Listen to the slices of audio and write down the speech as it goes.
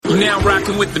now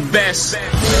rocking with the best.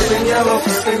 Purple yellow,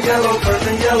 purple yellow,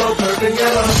 purple yellow, purple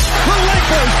yellow. The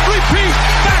Lakers repeat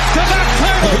back-to-back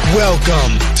titles.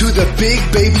 Welcome to the Big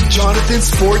Baby Jonathan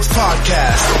Sports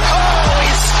Podcast. Oh,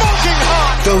 he's smoking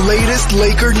hot. The latest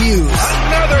Laker news.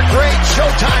 Another great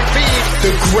Showtime feed.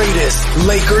 The greatest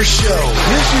Lakers show.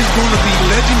 This is going to be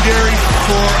legendary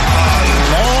for a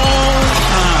long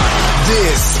time.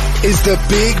 This is the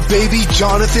Big Baby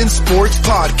Jonathan Sports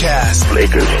Podcast.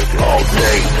 Lakers all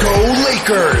day. Go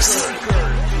Lakers!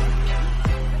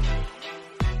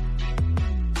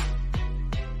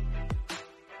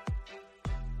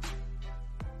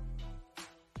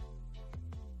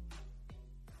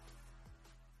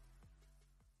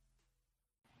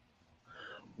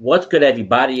 What's good,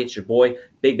 everybody? It's your boy,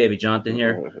 Big Baby Jonathan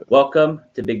here. Welcome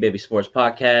to Big Baby Sports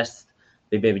Podcast.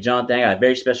 Big Baby Jonathan. I got a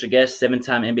very special guest,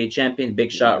 7-time NBA champion,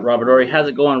 big shot, Robert Horry. How's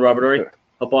it going, Robert Horry?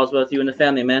 Hope all's well with you and the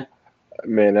family, man.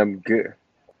 Man, I'm good.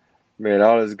 Man,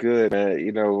 all is good, man.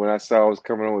 You know, when I saw I was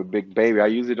coming on with Big Baby, I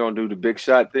usually don't do the big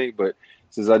shot thing, but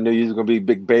since I knew you was going to be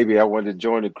Big Baby, I wanted to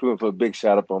join the crew and put a big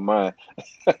shot up on mine.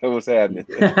 What's happening?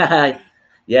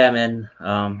 Yeah, man.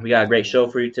 We got a great show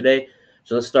for you today.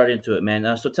 So let's start into it,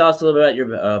 man. So tell us a little bit about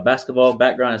your basketball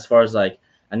background as far as, like,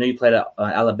 I know you played at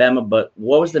Alabama, but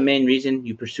what was the main reason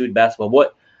you pursued basketball?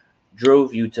 What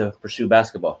drove you to pursue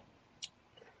basketball?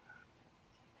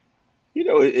 You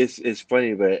know, it's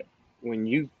funny, but when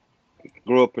you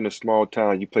grow up in a small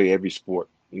town, you play every sport.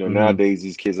 You know, nowadays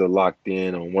these kids are locked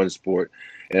in on one sport,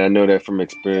 and I know that from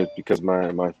experience because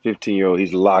my 15-year-old,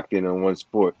 he's locked in on one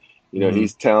sport. You know,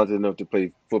 he's talented enough to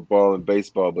play football and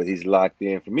baseball, but he's locked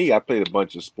in. For me, I played a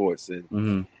bunch of sports,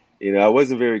 and you know, I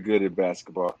wasn't very good at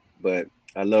basketball, but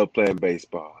I love playing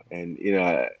baseball. And, you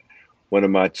know, one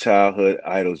of my childhood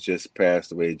idols just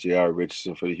passed away, J.R.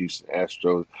 Richardson for the Houston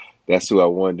Astros. That's who I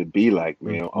wanted to be like,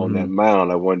 man. On that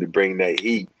mound, I wanted to bring that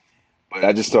heat. But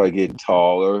I just started getting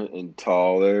taller and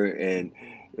taller. And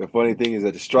the funny thing is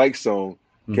that the strike zone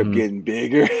kept getting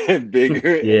bigger and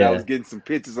bigger. And I was getting some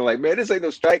pitches. I'm like, man, this ain't no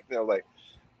strike. And I'm like,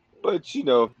 but, you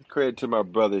know, credit to my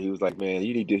brother. He was like, man,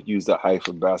 you need to use the height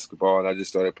for basketball. And I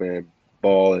just started playing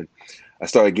ball, and I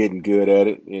started getting good at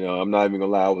it. You know, I'm not even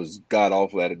gonna lie, I was god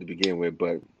awful at it to begin with.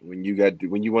 But when you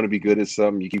want to be good at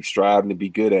something, you keep striving to be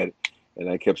good at it. And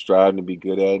I kept striving to be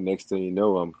good at it. Next thing you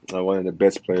know, I'm one of the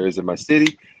best players in my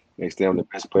city. Next thing I'm the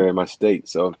best player in my state.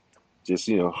 So just,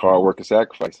 you know, hard work and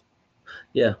sacrifice.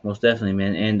 Yeah, most definitely,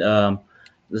 man. And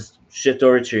let's shift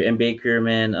over to your NBA career,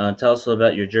 man. Tell us a little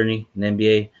about your journey in the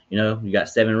NBA. You know, you got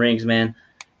 7 rings, man.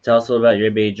 Tell us a little about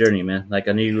your NBA journey, man. Like,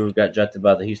 I knew you got drafted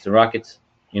by the Houston Rockets,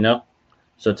 you know?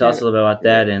 So tell us a little bit about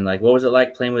that, and, like, what was it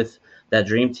like playing with that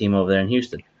dream team over there in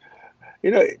Houston? You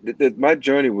know, my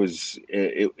journey was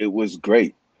it was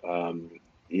great. You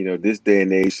know, this day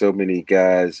and age, so many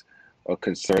guys are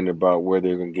concerned about where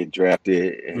they're going to get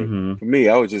drafted. And for me,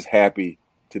 I was just happy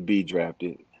to be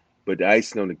drafted. But the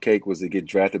icing on the cake was to get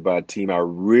drafted by a team I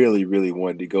really, really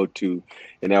wanted to go to,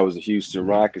 and that was the Houston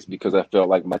Rockets, because I felt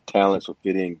like my talents would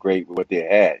fit in great with what they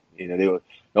had. You know,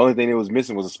 the only thing they was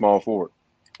missing was a small forward.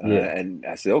 And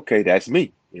I said, okay, that's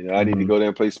me. You know, I need to go there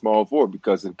and play small forward,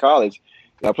 because in college,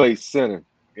 I played center.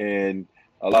 And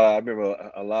I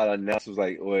remember a lot of announcers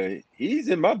like, well, he's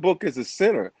in my book as a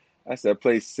center. I said, I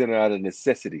played center out of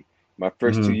necessity. My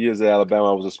first 2 years at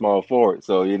Alabama, I was a small forward.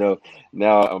 So, you know,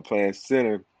 now I'm playing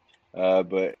center.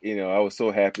 But, you know, I was so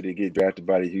happy to get drafted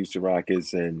by the Houston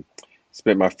Rockets and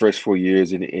spent my first 4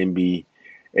 years in the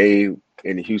NBA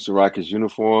in the Houston Rockets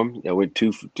uniform. I went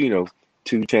 2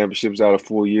 championships out of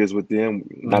 4 years with them.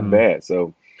 Not bad.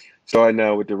 So starting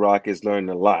now with the Rockets, learning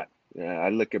a lot. I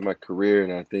look at my career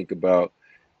and I think about,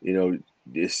 you know,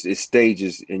 it's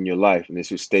stages in your life, and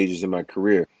this was stages in my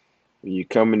career. When you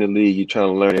come in the league, you're trying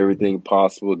to learn everything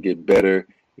possible, get better,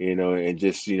 you know, and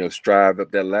just, you know, strive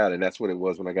up that ladder. And that's what it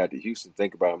was when I got to Houston.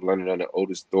 Think about it. I'm learning under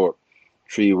Otis Thorpe,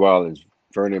 Tree Rollins,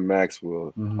 Vernon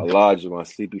Maxwell, Olajuwon,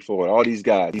 Sleepy Ford, all these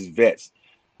guys, these vets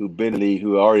who've been in the league,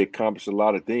 who already accomplished a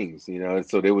lot of things, you know. And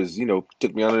so they was, you know,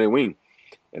 took me under their wing.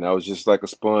 And I was just like a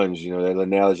sponge, you know, that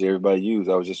analogy everybody used.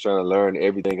 I was just trying to learn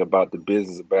everything about the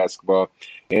business of basketball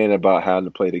and about how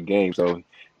to play the game. So,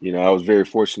 you know, I was very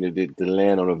fortunate to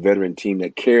land on a veteran team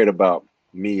that cared about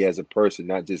me as a person,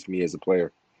 not just me as a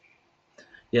player.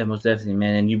 Yeah, most definitely,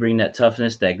 man. And you bring that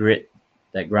toughness, that grit,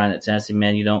 that grind, that tenacity,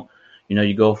 man. You don't, you know,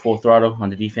 you go full throttle on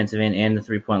the defensive end and the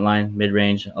 3-point line,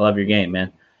 mid-range. I love your game,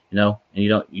 man. You know, and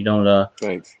you don't.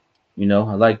 Thanks. You know,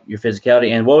 I like your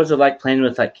physicality. And what was it like playing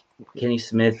with, like, Kenny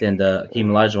Smith and Hakeem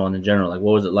Olajuwon in general? Like,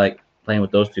 what was it like playing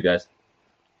with those two guys?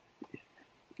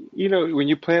 You know, when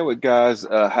you're playing with guys,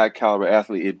 high caliber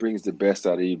athlete, it brings the best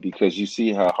out of you, because you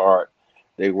see how hard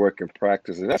they work in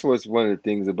practice, and that's what's one of the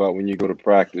things about when you go to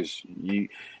practice. You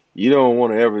don't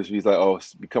want to ever be like, oh,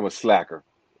 become a slacker.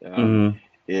 Mm-hmm.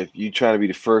 If you try to be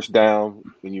the first down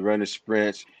when you run the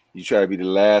sprints, you try to be the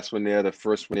last one there, the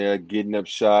first one there, getting up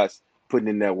shots, putting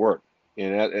in that work.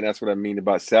 And that's what I mean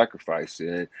about sacrifice.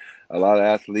 And a lot of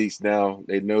athletes now,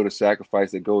 they know the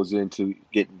sacrifice that goes into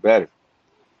getting better.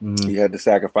 Mm-hmm. You have to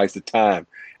sacrifice the time.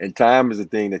 And time is the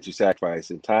thing that you sacrifice.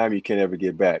 And time you can't ever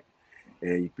get back.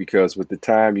 And because with the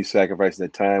time, you sacrifice the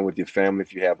time with your family.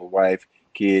 If you have a wife,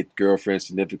 kid, girlfriend,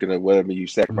 significant, or whatever, you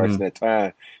sacrifice that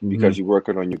time because you're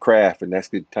working on your craft, and that's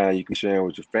the time you can share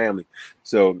with your family.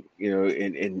 So,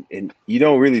 and you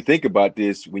don't really think about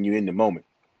this when you're in the moment.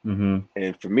 Mm-hmm.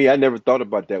 And for me, I never thought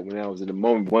about that when I was in the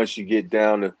moment. Once you get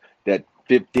down to that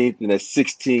 15th and that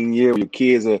 16th year, your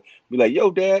kids are be like,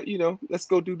 yo, dad, let's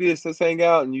go do this. Let's hang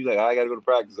out. And you're like, I got to go to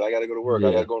practice. I got to go to work.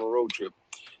 I got to go on a road trip.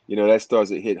 That starts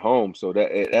to hit home. So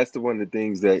that's one of the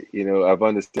things that, I've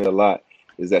understood a lot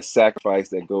is that sacrifice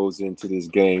that goes into this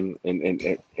game.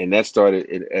 And that started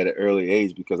at an early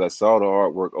age because I saw the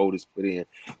hard work Otis put in,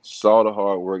 saw the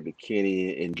hard work that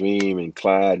Kenny and Dream and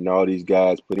Clyde and all these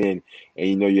guys put in.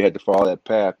 And, you had to follow that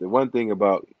path. The one thing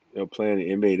about, playing the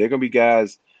NBA, there are going to be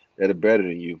guys that are better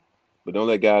than you, but don't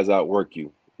let guys outwork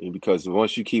you. And because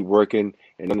once you keep working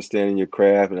and understanding your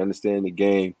craft and understanding the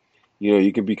game,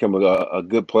 you can become a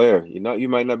good player. You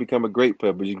might not become a great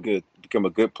player, but you can become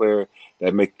a good player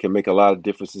that can make a lot of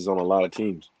differences on a lot of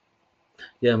teams.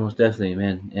 Yeah, most definitely,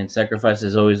 man. And sacrifice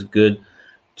is always good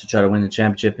to try to win the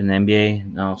championship in the NBA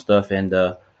and all stuff. And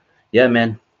yeah,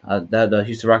 man, the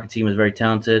Houston Rocket team is very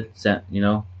talented.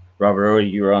 Robert Ory,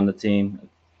 you were on the team.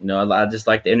 I just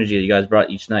like the energy that you guys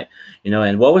brought each night.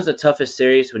 And what was the toughest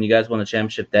series when you guys won the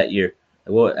championship that year?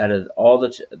 What out of all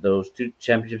those two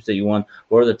championships that you won,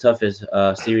 what were the toughest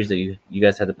series that you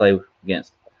guys had to play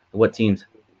against? What teams?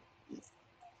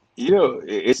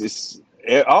 It's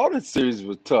all the series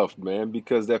was tough, man,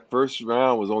 because that first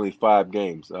round was only 5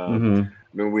 games. Remember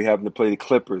we happened to play the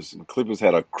Clippers, and the Clippers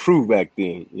had a crew back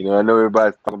then. I know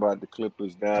everybody's talking about the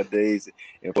Clippers nowadays,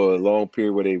 and for a long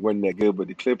period where they weren't that good, but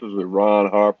the Clippers with Ron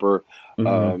Harper,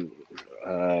 a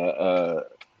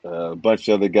bunch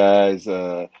of other guys.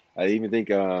 I even think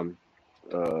I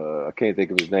can't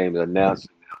think of his name. The announcer,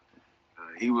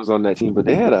 he was on that team, but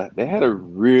they had a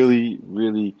really,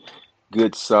 really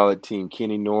good, solid team.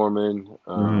 Kenny Norman,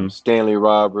 Stanley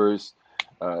Roberts.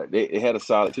 They had a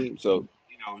solid team. So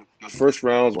the first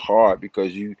rounds were hard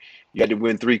because you had to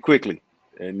win 3 quickly,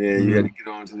 and then you had to get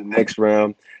on to the next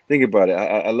round. Think about it.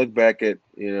 I look back at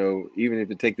even if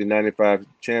you take the '95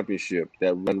 championship,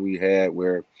 that run we had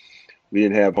where we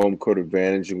didn't have home court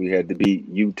advantage, and we had to beat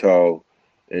Utah,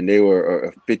 and they were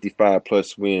a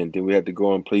 55-plus win. Then we had to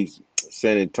go and play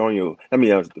San Antonio.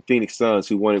 The Phoenix Suns,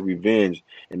 who wanted revenge,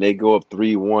 and they go up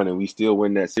 3-1, and we still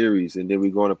win that series. And then we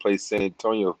go on to play San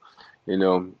Antonio, a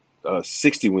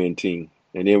 60-win team.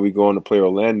 And then we go on to play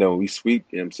Orlando, and we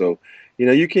sweep them. So,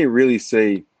 you can't really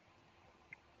say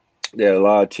that a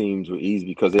lot of teams were easy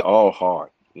because they're all hard.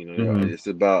 It's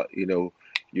about,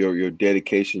 your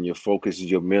dedication, your focus,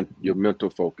 your mental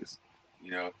focus.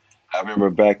 I remember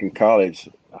back in college,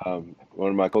 one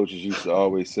of my coaches used to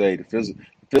always say the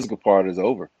physical part is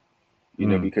over,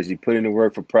 because you put in the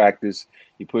work for practice,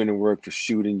 you put in the work for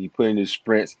shooting, you put in the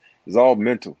sprints. It's all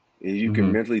mental. You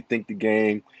can mentally think the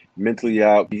game, mentally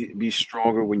out, be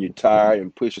stronger when you're tired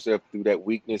and push yourself through that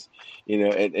weakness,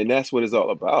 and that's what it's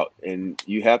all about. And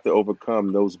you have to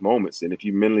overcome those moments. And if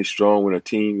you're mentally strong with a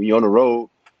team, you're on the road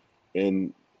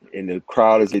and the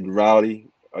crowd is getting rowdy,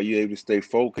 are you able to stay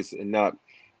focused and not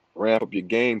ramp up your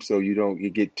game so you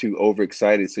get too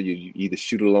overexcited, so you either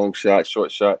shoot a long shot,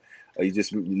 short shot, or you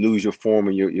just lose your form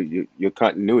and your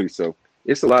continuity. So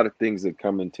it's a lot of things that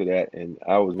come into that, and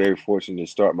I was very fortunate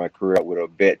to start my career out with a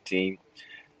vet team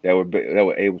that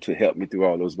were able to help me through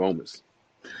all those moments.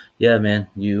 Yeah, man,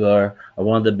 you are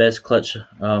one of the best clutch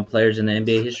players in the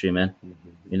NBA history, man.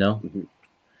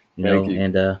 Thank you.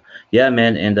 And yeah,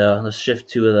 man, and let's shift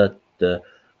to the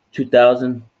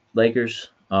 2000 Lakers.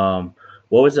 What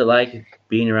was it like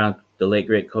being around the late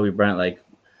great Kobe Bryant? Like,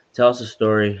 tell us a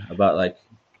story about like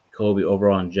Kobe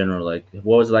overall in general. Like,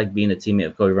 what was it like being a teammate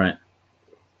of Kobe Bryant?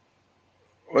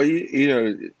 Well,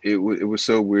 it was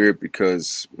so weird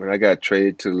because when I got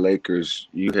traded to the Lakers,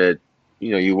 you had,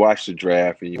 you watched the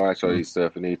draft and you watched all these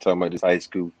stuff, and then you're talking about this high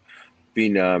school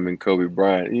phenom and Kobe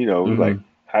Bryant. Like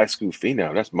high school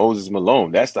phenom. That's Moses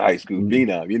Malone. That's the high school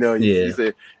phenom. You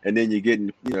said, and then you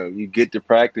get to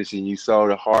practice and you saw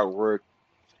the hard work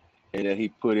and that he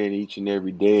put in each and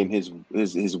every day, and his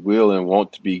will and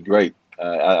want to be great.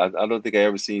 I don't think I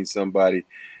ever seen somebody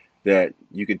that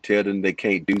you could tell them they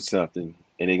can't do something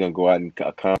and they're gonna go out and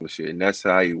accomplish it. And that's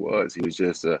how he was. He was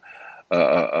just a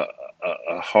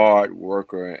hard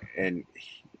worker, and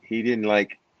he didn't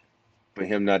like for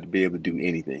him not to be able to do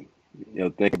anything.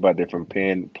 Think about that, from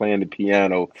playing the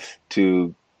piano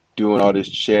to doing all this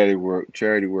charity work,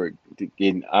 to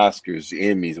getting Oscars,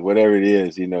 Emmys, whatever it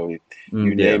is. You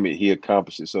name it, he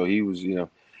accomplished it. So he was,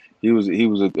 he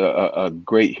was a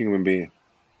great human being.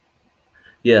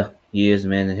 Yeah, he is,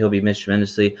 man, and he'll be missed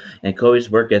tremendously. And Kobe's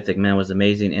work ethic, man, was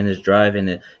amazing, and his drive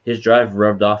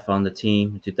rubbed off on the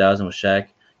team in 2000 with Shaq,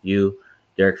 you,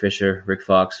 Derek Fisher, Rick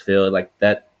Fox, Phil, like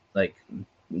that, like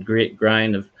great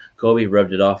grind of Kobe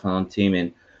rubbed it off on the team,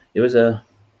 and it was I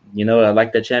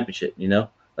like that championship,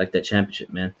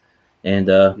 man. And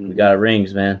we got our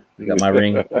rings, man. We got my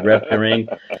ring, rep the ring,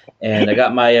 and I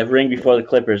got my ring before the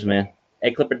Clippers, man.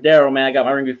 Hey, Clipper Darryl, man, I got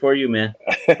my ring before you, man.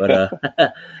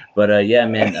 But yeah,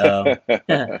 man.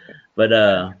 What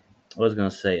was I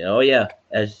gonna say? Oh yeah,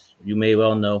 as you may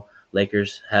well know,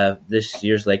 this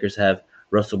year's Lakers have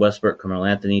Russell Westbrook, Carmelo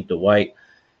Anthony, Dwight,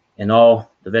 and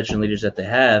all the veteran leaders that they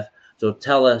have. So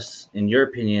tell us, in your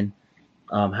opinion,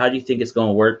 how do you think it's going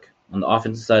to work on the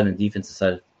offensive side and the defensive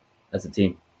side as a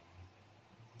team?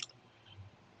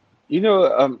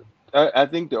 I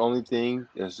think the only thing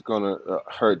that's going to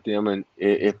hurt them, and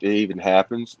if it even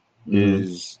happens,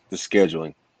 is the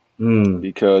scheduling.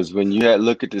 Because when you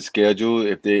look at the schedule,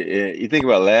 you think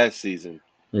about last season,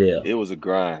 it was a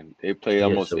grind. They played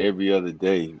almost every other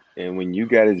day, and when you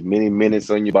got as many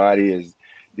minutes on your body as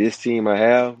this team I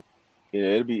have,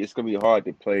 it's going to be hard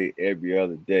to play every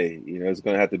other day. It's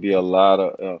going to have to be a lot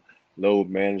of load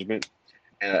management.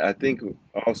 And I think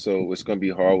also what's going to be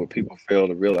hard, what people fail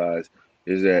to realize,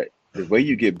 is that the way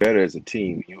you get better as a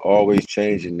team, you always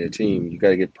changing the team. You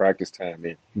got to get practice time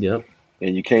in. Yep.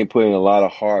 And you can't put in a lot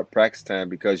of hard practice time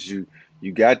because you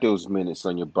got those minutes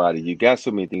on your body. You got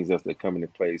so many things that come into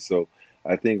play. So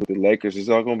I think with the Lakers, it's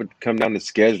all going to come down to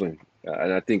scheduling.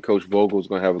 And I think Coach Vogel is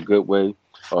going to have a good way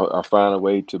or find a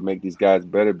way to make these guys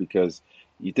better, because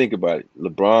you think about it.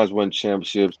 LeBron's won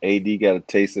championships. AD got a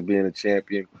taste of being a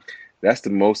champion. That's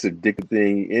the most addictive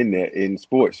thing in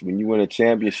sports. When you win a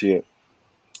championship,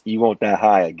 you want that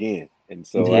high again. And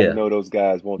so I know those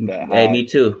guys want that high. Hey, me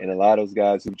too. And a lot of those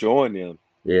guys who join them,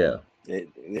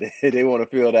 they want to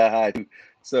feel that high too.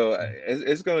 So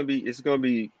it's going to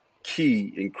be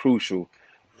key and crucial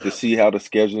to see how the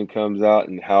scheduling comes out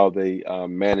and how they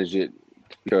manage it,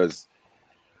 because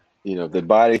the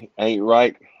body ain't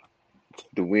right,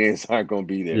 the wins aren't going to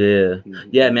be there.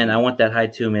 Yeah, man, I want that high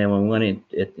too, man. When we went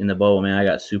in the bowl, man, I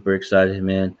got super excited,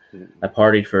 man. I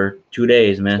partied for 2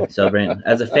 days, man, celebrating.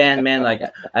 As a fan, man, like,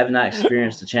 I have not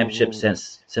experienced the championship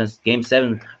since Game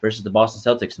 7 versus the Boston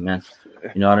Celtics, man.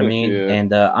 You know what I mean?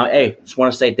 And hey, just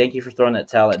want to say thank you for throwing that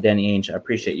towel at Danny Ainge. I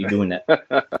appreciate you doing that.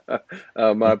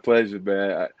 My pleasure,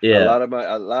 man.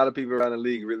 A lot of people around the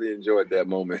league really enjoyed that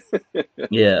moment.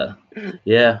 Yeah,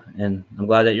 and I'm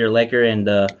glad that you're a Laker.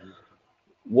 And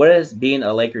what is being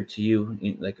a Laker to you,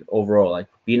 like, overall? Like,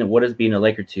 what is being a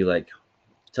Laker to you? Like,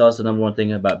 tell us the number one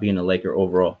thing about being a Laker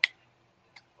overall.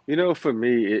 For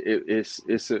me,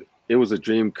 it was a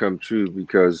dream come true,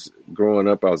 because growing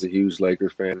up, I was a huge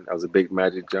Lakers fan. I was a big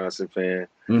Magic Johnson fan.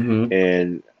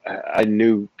 And I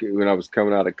knew when I was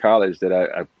coming out of college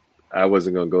that I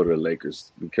wasn't going to go to the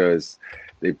Lakers, because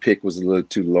the pick was a little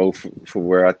too low for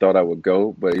where I thought I would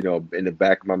go. But, in the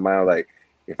back of my mind, like,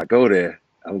 if I go there,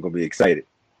 I'm going to be excited.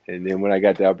 And then when I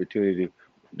got the opportunity,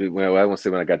 when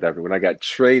I got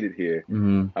traded here,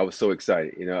 I was so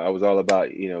excited. I was all about,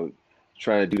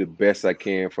 trying to do the best I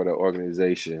can for the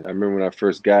organization. I remember when I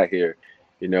first got here,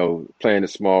 playing the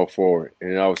small forward,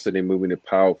 and all of a sudden they moved me to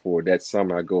power forward. That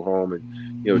summer I go home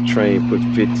and, train, put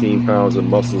 15 pounds of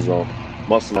muscle on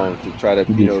to try to,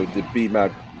 to be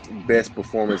my best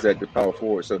performance at the power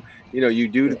forward. So, you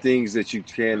do the things that you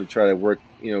can to try to work,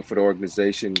 for the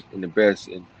organization in the best.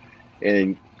 And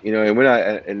then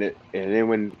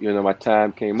when my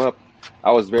time came up,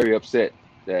 I was very upset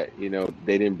that,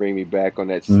 they didn't bring me back on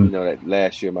that, that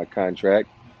last year of my contract.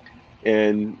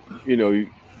 And,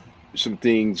 some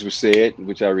things were said,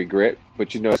 which I regret, but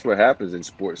that's what happens in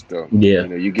sports, though. Yeah.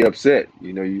 You get upset,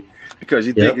 because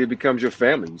you think it becomes your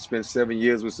family. You spend 7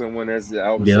 years with someone that's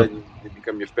all of a sudden it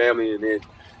become your family, and then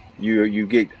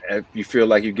you feel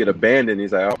like you get abandoned.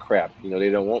 It's like, oh crap, they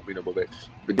don't want me no more.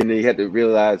 But then you have to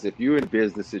realize, if you're in a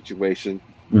business situation,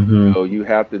 you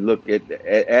have to look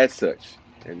at such.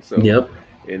 And so,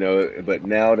 but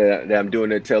now that I'm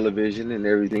doing the television and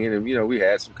everything, and we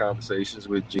had some conversations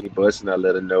with Jeannie Buss, and I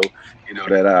let her know,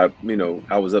 that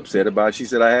I was upset about it. She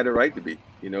said I had a right to be.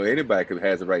 Anybody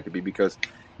has a right to be, because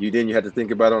you have to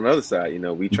think about it on the other side.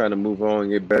 We trying to move on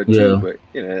and get better too, but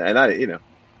and I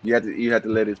you have to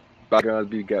let it bygones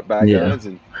be bygones,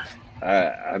 and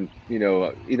I'm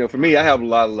for me, I have a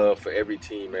lot of love for every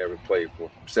team I ever played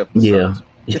for, except the Suns.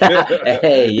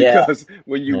 Because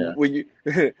when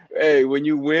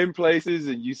you win places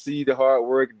and you see the hard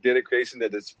work and dedication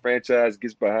that this franchise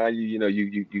gets behind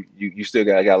you, you still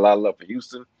got. I got a lot of love for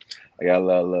Houston. I got a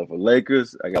lot of love for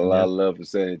Lakers. I got a lot of love for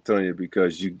San Antonio,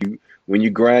 because when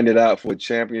you grind it out for a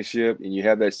championship and you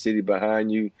have that city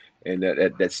behind you, and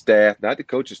that staff, not the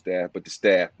coaching staff, but the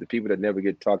staff, the people that never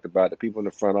get talked about, the people in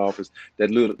the front office that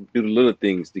do the little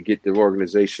things to get the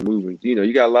organization moving.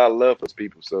 You got a lot of love for those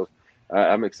people. So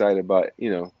I'm excited about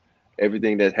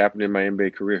everything that happened in my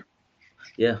NBA career.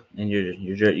 Yeah, and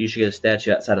you should get a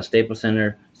statue outside of Staples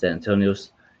Center, San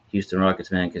Antonio's Houston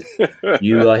Rockets, man, because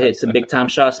you hit some big time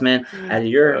shots, man. Out of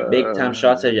your big time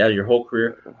shots out of your whole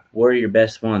career, what are your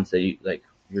best ones that you like?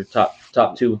 Your top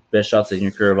two best shots in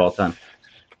your career of all time,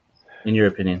 in your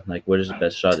opinion? Like, what is the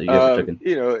best shot that you ever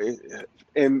taken?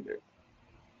 And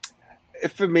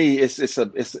for me, it's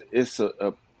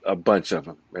a bunch of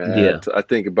them. I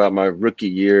think about my rookie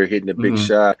year hitting a big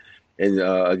shot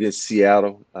against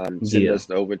Seattle, sending us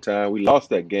to overtime. We lost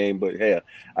that game, but hell,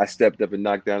 I stepped up and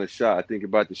knocked down a shot. I think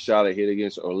about the shot I hit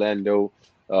against Orlando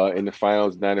in the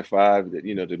finals '95, that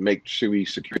to make sure we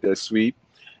secured that sweep.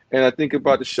 And I think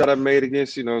about the shot I made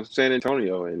against San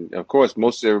Antonio, and of course,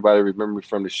 most everybody remember me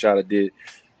from the shot I did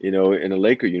in a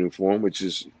Laker uniform, which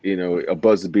is, a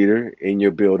buzzer beater in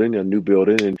your building, a new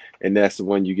building. And that's the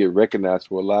one you get recognized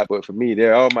for a lot. But for me,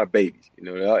 they're all my babies.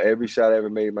 Every shot I ever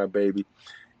made, my baby.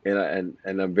 And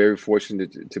I'm very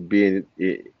fortunate to be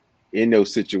in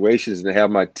those situations and to have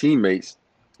my teammates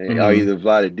and either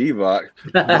Vlade Divac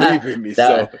believe in me.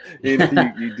 So,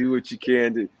 you do what you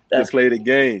can to play the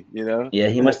game, Yeah,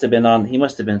 he must have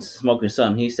been smoking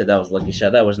something. He said that was lucky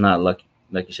shot. That was not lucky.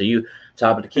 Like you said, you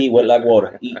top of the key, wet like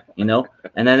water, eat,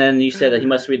 And then you said that he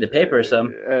must read the paper or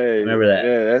something. Hey, remember that?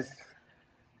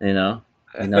 Yeah,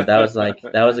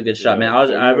 that was a good shot, man.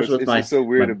 I was with it's so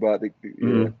weird about it.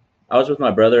 I was with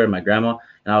my brother and my grandma,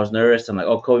 and I was nervous. I'm like,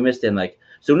 oh, Kobe missed it. And like,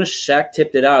 as soon as Shaq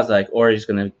tipped it out, I was like, or he's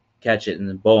gonna catch it, and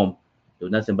then boom, it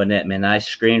was nothing but net, man. I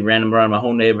screamed, ran around my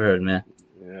whole neighborhood, man.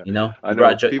 Yeah. You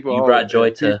brought joy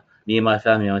to me and my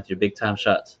family with your big time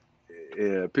shots.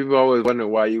 Yeah, people always wonder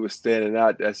why you were standing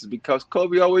out. That's because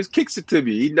Kobe always kicks it to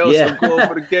me. He knows I'm going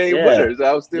for the game winners.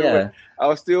 I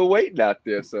was still waiting out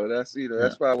there. So that's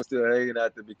that's why I was still hanging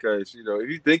out there, because if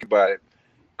you think about it,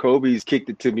 Kobe's kicked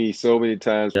it to me so many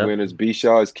times. Winners. B.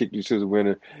 Shaw has kicked it to the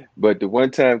winner, but the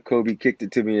one time Kobe kicked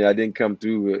it to me and I didn't come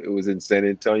through, it was in San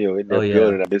Antonio in that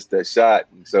building. I missed that shot,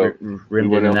 and so we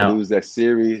went on to lose that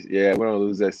series. Yeah, we went on to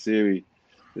lose that series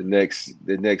the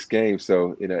next game.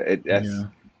 So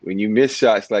when you miss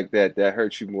shots like that, that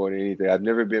hurts you more than anything. I've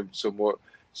never been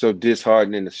so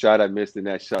disheartened in the shot I missed in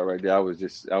that shot right there. I was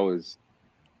just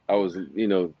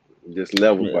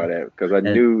leveled by that, because I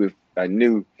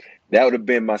knew that would have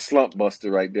been my slump buster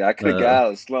right there. I could have got out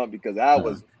of the slump, because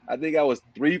I think I was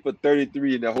 3 for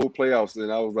 33 in the whole playoffs,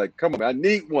 and I was like, come on, I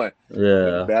need one. Yeah.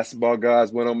 The basketball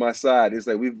guys went on my side. It's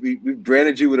like, we've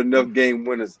branded you with enough game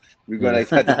winners. We're going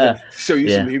to have to show you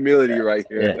some humility right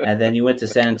here. Yeah. And then you went to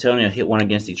San Antonio, hit one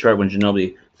against Detroit when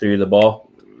Ginobili threw the ball.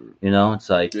 It's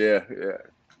like,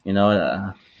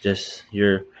 just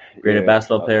you're a great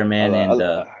basketball player,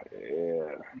 man.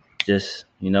 Just,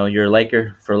 you're a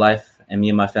Laker for life. And me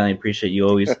and my family appreciate you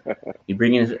always. You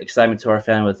bring in excitement to our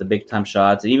family with the big time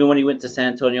shots. And even when you went to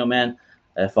San Antonio, man,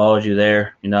 I followed you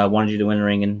there. I wanted you to win a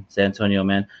ring in San Antonio,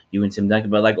 man. You and Tim Duncan.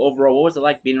 But like overall, what was it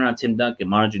like being around Tim Duncan,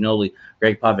 Manu Ginobili,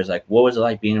 Greg Popovich? Like, what was it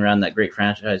like being around that great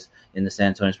franchise in the San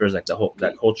Antonio Spurs? Like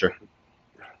that culture.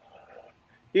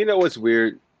 What's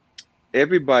weird?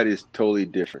 Everybody's totally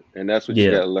different, and that's what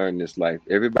you got to learn in this life.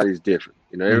 Everybody's different.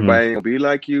 Everybody ain't gonna be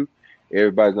like you.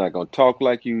 Everybody's not going to talk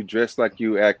like you, dress like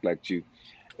you, act like you.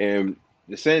 And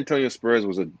the San Antonio Spurs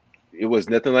was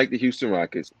nothing like the Houston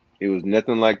Rockets. It was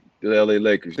nothing like the LA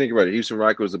Lakers. Think about it. Houston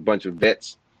Rockets was a bunch of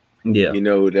vets,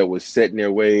 that was set in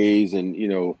their ways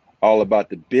and, all about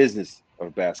the business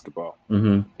of basketball.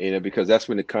 Because that's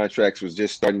when the contracts was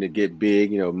just starting to get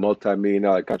big,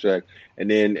 multi-million-dollar contract. And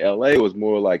then LA was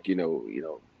more like,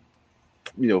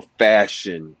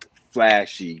 fashion,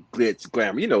 flashy, glitz,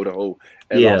 glamour, the whole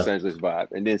Los Angeles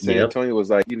vibe. And then San Antonio was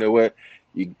like, you know what,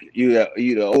 you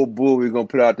the old bull, we're gonna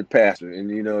put out the pasture.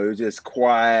 And it was just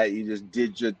quiet. You just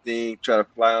did your thing, try to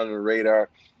fly on the radar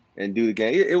and do the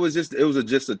game. It was just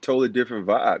a totally different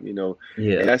vibe,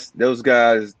 And that's those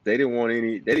guys. They didn't want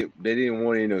any. They didn't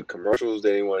want any commercials.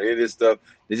 They didn't want any of this stuff.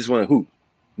 They just want to hoop.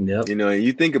 Yep. You know, and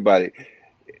you think about it,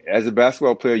 as a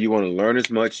basketball player, you want to learn as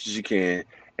much as you can,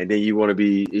 and then you want to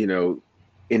be, you know,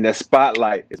 in the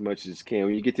spotlight as much as you can.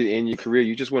 When you get to the end of your career,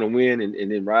 you just want to win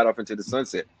and then ride off into the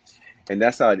sunset. And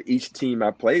that's how each team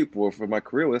I played for my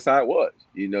career, that's how it was.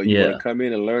 You know, you want to come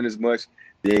in and learn as much,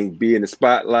 then be in the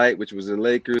spotlight, which was the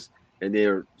Lakers, and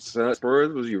then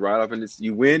Spurs was you ride off into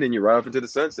you win and you ride off into the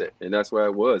sunset. And that's where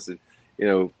it was. And, you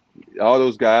know, all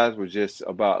those guys were just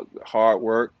about hard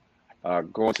work,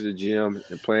 going to the gym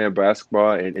and playing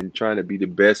basketball and trying to be the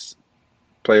best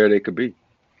player they could be.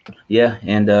 Yeah,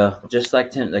 and just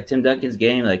like Tim Duncan's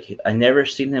game, like I never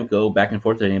seen him go back and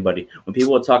forth with anybody. When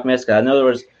people would talk mess, I know there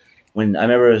was when I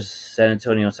remember it was San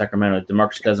Antonio and Sacramento,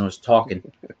 DeMarcus Cousins was talking,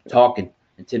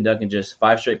 and Tim Duncan just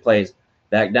 5 straight plays,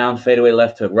 back down, fadeaway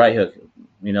left hook, right hook,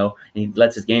 you know, and he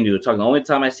lets his game do it. The only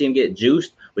time I see him get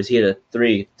juiced was he hit a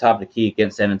 3 top of the key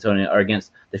against San Antonio or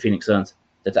against the Phoenix Suns.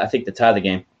 I think to tie the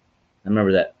game. I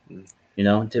remember that. You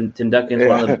know, Tim Duncan's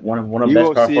one of the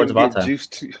best power forwards of all time.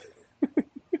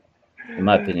 In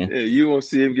my opinion. Yeah, you won't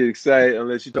see him get excited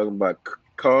unless you're talking about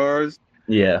cars,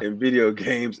 and video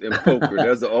games and poker.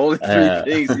 That's the only 3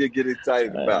 things he'll get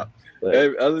excited about.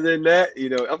 Other than that, you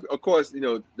know, of course, you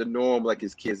know, the norm, like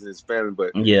his kids and his family,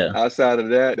 but outside of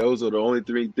that, those are the only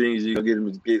 3 things you can get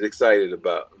him to get excited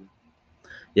about.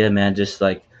 Yeah, man, just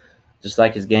like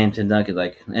his game, Tim Duncan,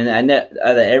 like, and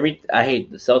I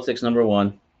hate the Celtics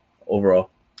 #1 overall.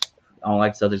 I don't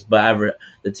like the Celtics, but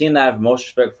the team that I have most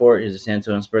respect for is the San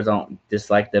Antonio Spurs. I don't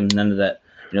dislike them, none of that.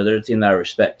 You know, they're a team that I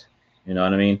respect. You know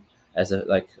what I mean? As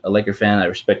a Laker fan, I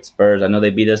respect Spurs. I know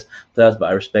they beat us, but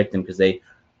I respect them because they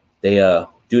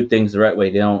do things the right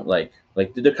way. They don't like they're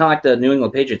kind of like the New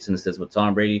England Patriots in this sense with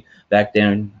Tom Brady back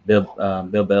there and Bill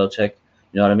Belichick.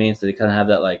 You know what I mean? So they kind of have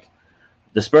that, like,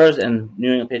 the Spurs and New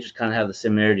England Patriots kind of have the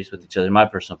similarities with each other, in my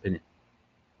personal opinion.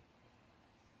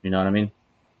 You know what I mean?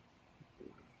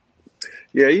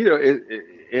 Yeah, you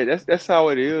know, that's how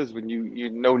it is when you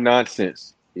know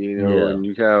nonsense, you know, and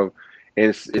you have,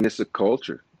 and it's a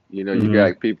culture, you know, you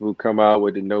got people who come out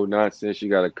with the no nonsense. You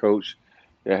got a coach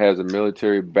that has a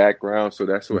military background, so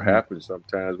that's what happens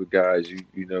sometimes with guys.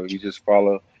 You know, you just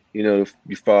follow, you know,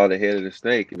 you follow the head of the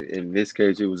snake. In this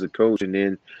case, it was a coach, and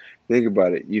then think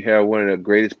about it, you have one of the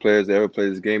greatest players that ever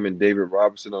played this game, in David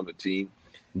Robinson on the team,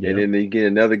 and then you get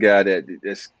another guy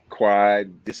that's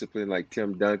quiet, disciplined like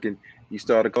Tim Duncan. You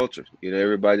start a culture. You know,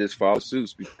 everybody just follows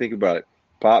suit. Think about it.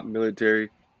 Pop, military.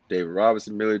 David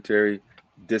Robinson, military.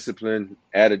 Discipline,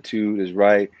 attitude is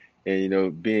right. And, you know,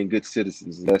 being good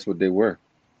citizens. And that's what they were.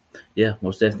 Yeah,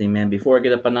 most definitely, man. Before I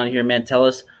get up and out of here, man, tell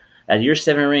us, out of your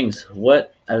 7 rings,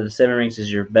 what out of the 7 rings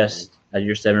is your best out of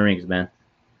your 7 rings, man?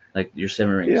 Like your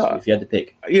 7 rings, if you had to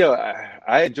pick. You know,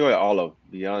 I enjoy all of them,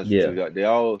 to be honest with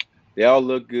you. They all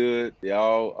look good. They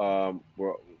all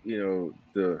were, you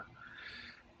know,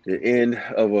 the end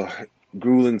of a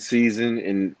grueling season,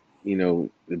 and you know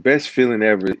the best feeling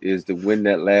ever is to win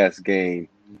that last game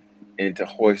and to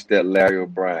hoist that Larry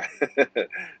O'Brien.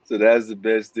 So that's the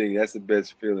best thing. That's the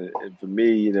best feeling. And for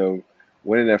me, you know,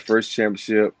 winning that first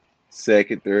championship,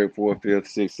 2nd, 3rd, 4th,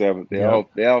 5th, 6th, 7th,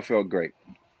 they all felt great.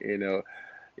 You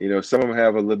know, some of them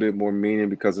have a little bit more meaning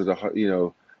because of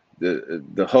the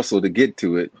hustle to get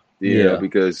to it. You know,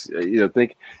 because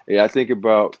I think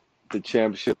about the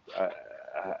championship.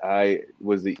 I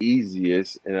was the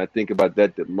easiest, and I think about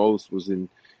that the most was in,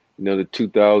 you know, the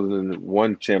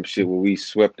 2001 championship where we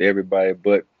swept everybody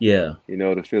but, you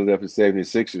know, the Philadelphia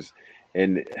 76ers.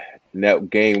 And in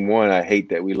that game 1, I hate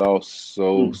that we lost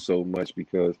so much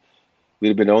because we'd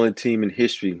have been the only team in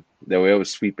history that would ever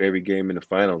sweep every game in the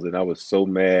finals, and I was so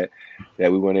mad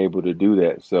that we weren't able to do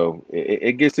that. So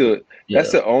it gets to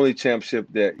that's the only championship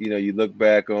that, you know, you look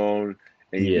back on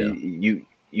and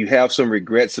you have some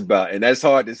regrets about, and that's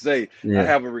hard to say. I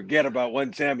have a regret about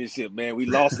one championship, man. We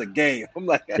lost a game. I'm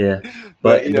like,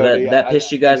 but you know, that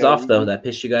pissed you guys off, though. That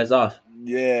pissed you guys off.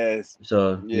 Yes.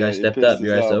 So you guys stepped up.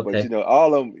 You guys said, okay. But, you know,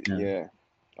 all of them,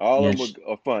 all of them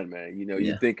are fun, man. You know,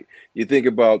 you think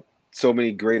about so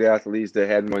many great athletes that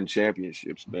hadn't won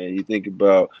championships, man. You think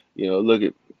about, you know, look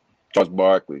at Charles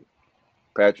Barkley,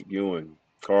 Patrick Ewing,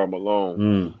 Karl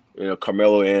Malone. You know,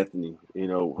 Carmelo Anthony, you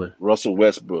know, Russell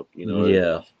Westbrook, you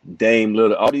know, Dame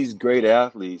Lillard. All these great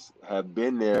athletes have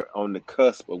been there on the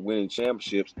cusp of winning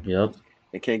championships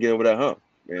and can't get over that hump.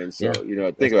 And so, you know,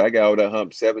 I think I got over that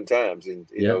hump 7 times. And,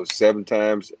 you know, 7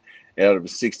 times out of a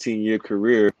 16-year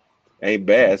career ain't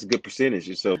bad. It's a good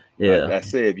percentage. So, I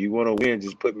said, if you want to win,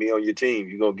 just put me on your team.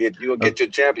 You're gonna get your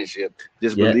championship.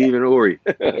 Just believe in Ori.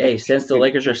 Hey, since the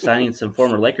Lakers are signing some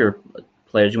former Laker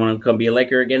players, you want to come be a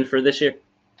Laker again for this year?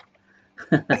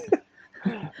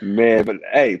 Man, but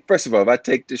hey, first of all, if I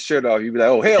take this shirt off, you'd be like,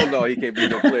 "Oh hell no, he can't be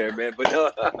no player, man." But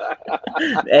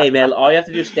Hey, man, all you have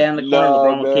to do is stand in the corner. no,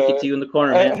 LeBron will kick man. it to you in the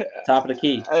corner, man. Top of the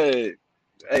key.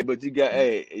 Hey, but you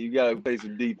gotta play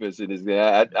some defense in this game.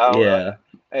 I don't, Yeah.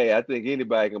 I think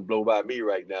anybody can blow by me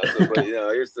right now. So, but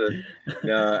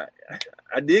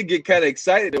I did get kind of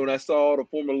excited when I saw all the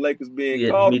former Lakers being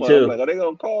called. Me for. too. I'm like, are they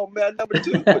gonna call man number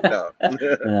 2? But no.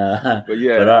 But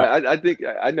yeah, But I think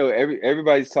I know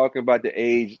everybody's talking about the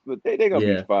age, but they're gonna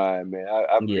be fine, man.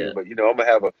 I believe, but I'm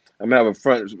gonna have a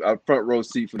front row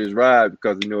seat for this ride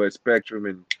because at Spectrum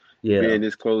and being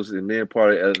this close and being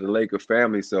part of the Laker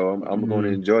family, so I'm going to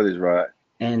enjoy this ride.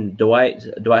 And Dwight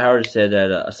Howard said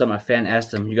that some fan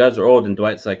asked him, "You guys are old," and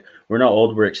Dwight's like, "We're not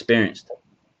old, we're experienced."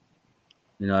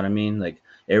 You know what I mean? Like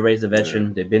everybody's a veteran.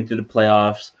 Yeah. They've been through the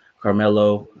playoffs.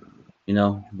 Carmelo,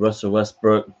 Russell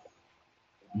Westbrook,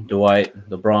 Dwight,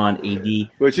 LeBron,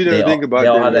 AD. But think about they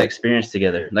all have that experience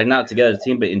together. Like not together as a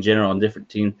team, but in general on different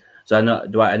teams. So I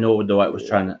know what Dwight was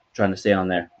trying to say on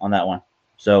that one.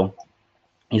 So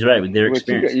he's right with their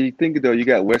experience. You think though, you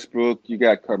got Westbrook, you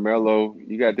got Carmelo,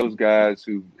 you got those guys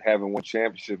who haven't won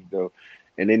championships though,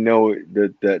 and they know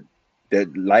that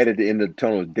light at the end of the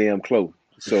tunnel is damn close.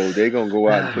 So they're gonna go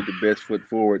out and put the best foot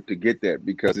forward to get that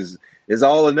because it's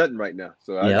all or nothing right now.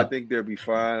 So I think they'll be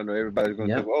fine. I know everybody's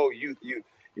gonna think, oh, youth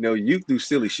do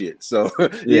silly shit. So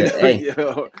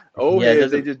old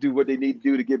heads, they just do what they need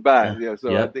to do to get by.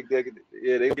 So I think they'll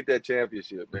get that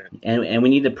championship, man. And we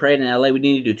need to parade in LA. We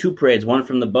need to do 2 parades, one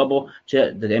from the bubble,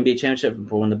 the NBA championship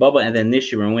for when the bubble, and then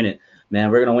this year we're gonna win it. Man,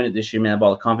 we're gonna win it this year, man. I have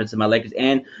all the confidence in my Lakers,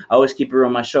 and I always keep it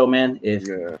on my show, man. If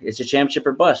it's a championship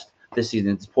or bust this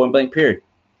season, it's point blank period.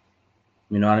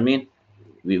 You know what I mean?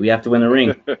 We have to win the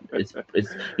ring. It's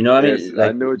you know what I mean? Yes,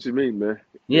 I know what you mean, man.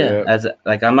 Yeah.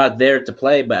 I'm not there to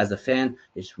play, but as a fan,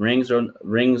 it's rings or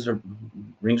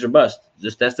bust.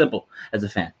 Just that simple. As a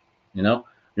fan, you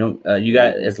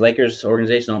guys as Lakers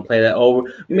organization don't play that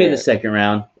over. We made the second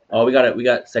round. Oh, we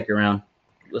got second round.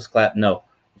 Let's clap. No,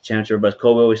 championship or bust.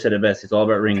 Kobe always said it best. It's all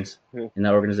about rings in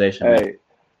that organization. Hey.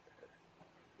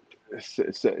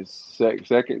 Second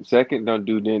don't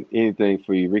do anything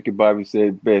for you. Ricky Bobby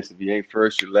said best. If you ain't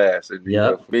first, you're last. And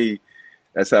for me,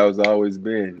 that's how it's always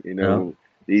been.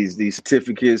 These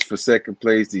certificates for second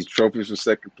place, these trophies for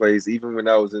second place. Even when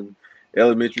I was in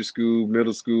elementary school,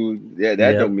 middle school, that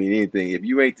don't mean anything. If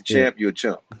you ain't the champ, you're a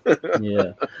chump.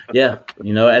 And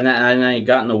I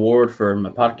got an award for my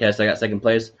podcast. I got second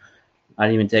place. I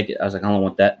didn't even take it. I was like, I don't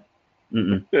want that.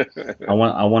 I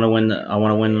want to win. I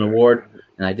want to win an award.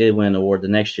 And I did win an award the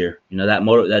next year.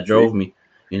 That drove me.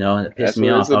 And it pissed me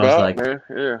off. I was like,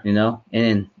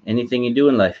 and anything you do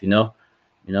in life,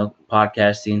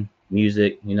 podcasting,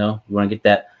 music, you want to get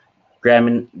that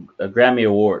Grammy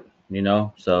award,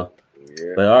 So,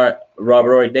 but all right,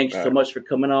 Robert Roy, thanks so much for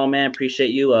coming on, man.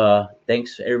 Appreciate you.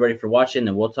 Thanks everybody for watching,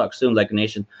 and we'll talk soon, Laker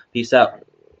Nation. Peace out.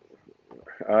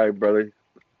 All right, brother.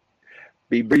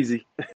 Be breezy.